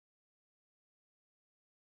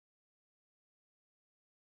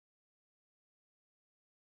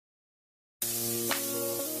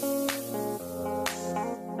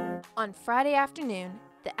On Friday afternoon,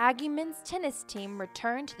 the Aggie men's tennis team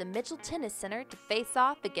returned to the Mitchell Tennis Center to face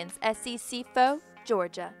off against SEC foe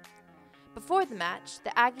Georgia. Before the match, the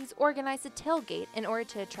Aggies organized a tailgate in order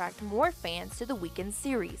to attract more fans to the weekend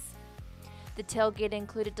series. The tailgate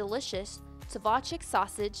included delicious Savachik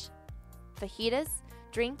sausage, fajitas,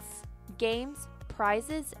 drinks, games,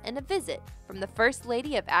 prizes, and a visit from the First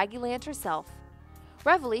Lady of Aggieland herself.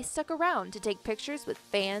 Reveille stuck around to take pictures with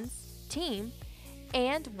fans, team,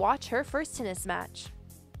 and watch her first tennis match.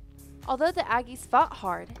 Although the Aggies fought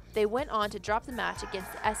hard, they went on to drop the match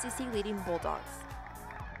against the SEC-leading Bulldogs.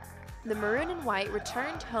 The Maroon and White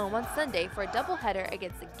returned home on Sunday for a doubleheader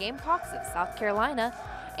against the Gamecocks of South Carolina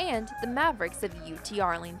and the Mavericks of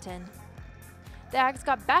UT-Arlington. The Aggies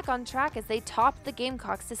got back on track as they topped the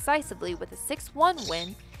Gamecocks decisively with a 6-1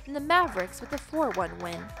 win and the Mavericks with a 4-1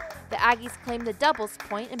 win. The Aggies claimed the doubles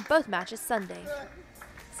point in both matches Sunday.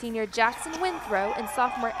 Senior Jackson Winthrow and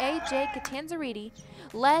sophomore A.J. Catanzariti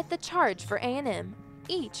led the charge for A&M,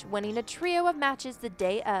 each winning a trio of matches the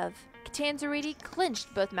day of. Catanzariti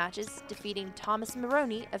clinched both matches, defeating Thomas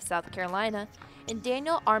Maroney of South Carolina and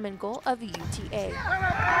Daniel Armengol of UTA.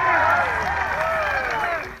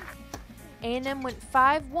 A&M went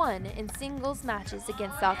 5-1 in singles matches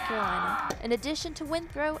against South Carolina. In addition to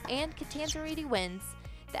Winthrow and Catanzariti wins,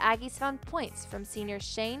 the Aggies found points from senior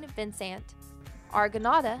Shane Vincent,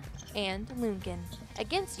 Argonauta, and Lunkin.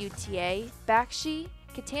 Against UTA, Bakshi,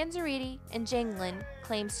 Catanzariti, and Janglin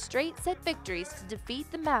claimed straight set victories to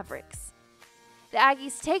defeat the Mavericks. The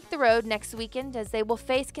Aggies take the road next weekend as they will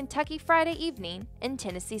face Kentucky Friday evening and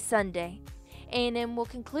Tennessee Sunday. A&M will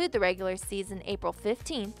conclude the regular season April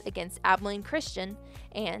 15th against Abilene Christian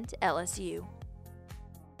and LSU.